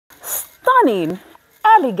stunning,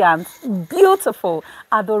 elegant, beautiful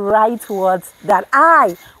are the right words that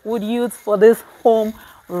I would use for this home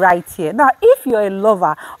right here. Now, if you're a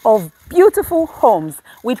lover of beautiful homes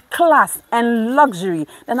with class and luxury,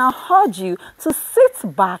 then I'll urge you to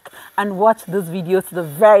sit back and watch this video to the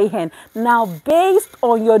very end. Now, based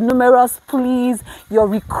on your numerous pleas, your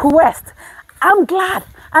request, I'm glad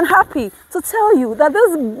and happy to tell you that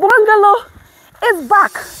this bungalow is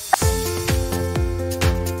back.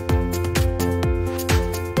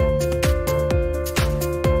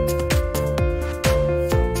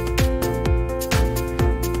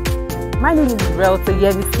 My name is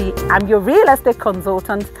Klerealtoryemisi. I'm your real estate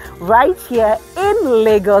consultant right here in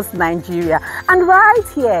Lagos, Nigeria. And right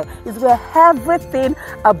here is where everything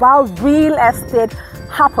about real estate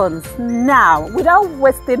happens. Now, without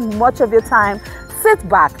wasting much of your time, sit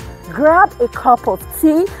back, grab a cup of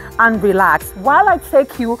tea and relax while I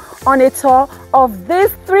take you on a tour of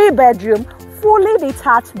this 3-bedroom, fully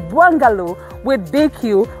detached bungalow with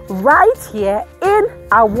BQ right here in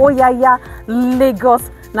Awoyaya,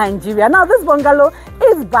 Lagos, Nigeria. Now this bungalow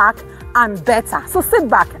is back and better, so sit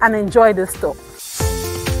back and enjoy this tour.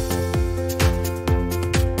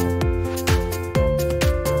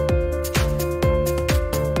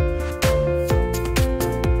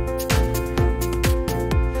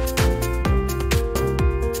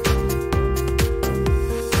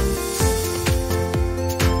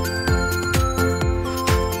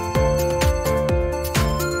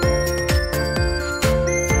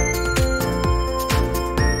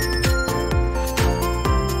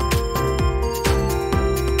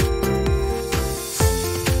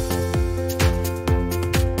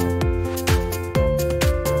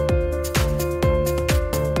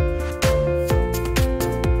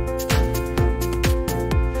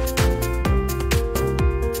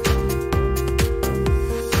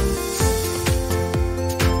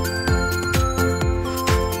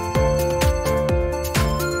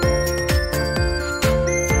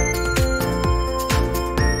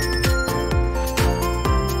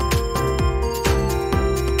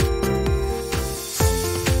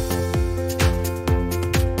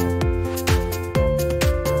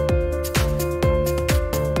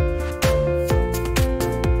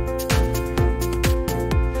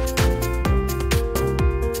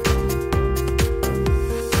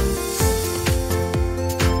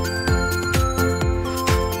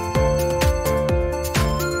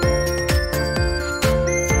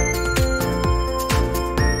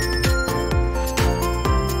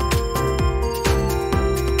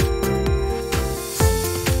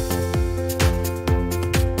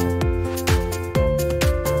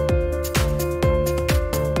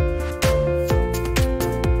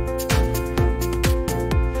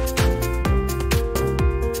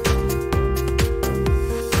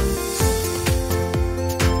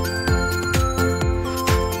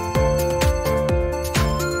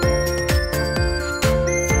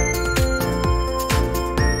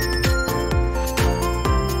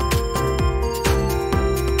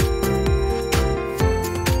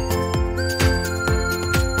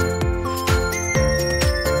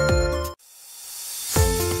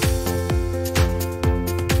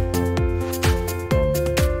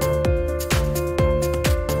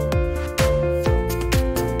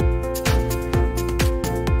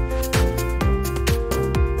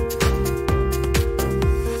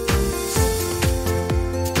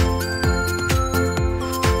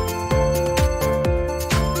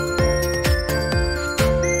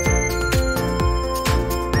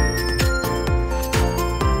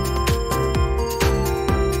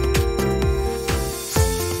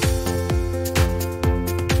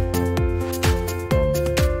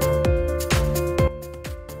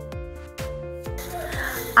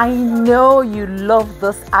 I know you love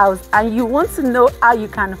this house and you want to know how you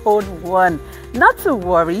can hold one. Not to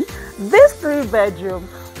worry, this 3-bedroom,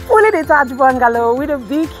 fully detached bungalow with a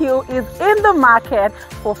BQ is in the market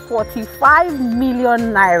for 45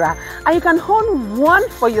 million naira. And you can own one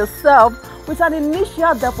for yourself with an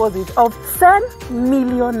initial deposit of 10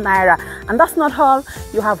 million naira. And that's not all.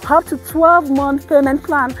 You have up to 12-month payment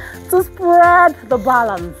plan to spread the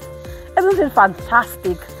balance. Isn't it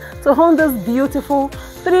fantastic to own this beautiful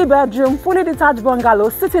 3-bedroom, fully detached bungalow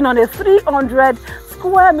sitting on a 300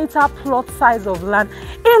 square meter plot size of land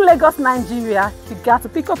in Lagos, Nigeria? You got to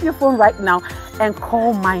pick up your phone right now and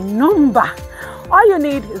call my number. All you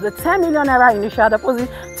need is a 10 million naira initial deposit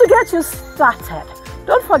to get you started.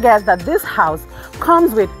 Don't forget that this house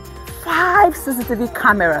comes with 5 CCTV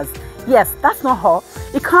cameras. Yes, that's not all.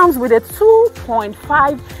 It comes with a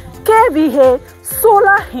 2.5 kVA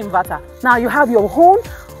solar inverter. Now you have your own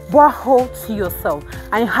borehole to yourself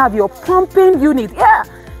and you have your pumping unit. Yeah,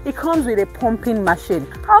 it comes with a pumping machine.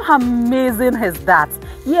 How amazing is that?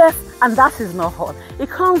 Yes, and that is not all. It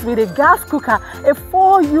comes with a gas cooker, a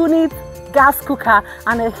 4-unit gas cooker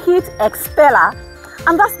and a heat expeller,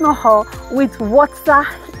 and that's not all, with water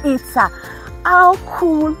heater. How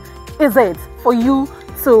cool is it for you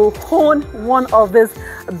to own one of these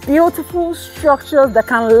beautiful structures that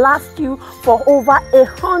can last you for over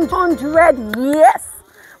 100 years?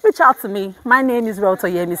 Reach out to me. My name is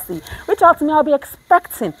Klrealtoryemisi. Reach out to me. I'll be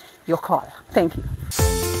expecting your call. Thank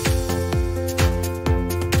you.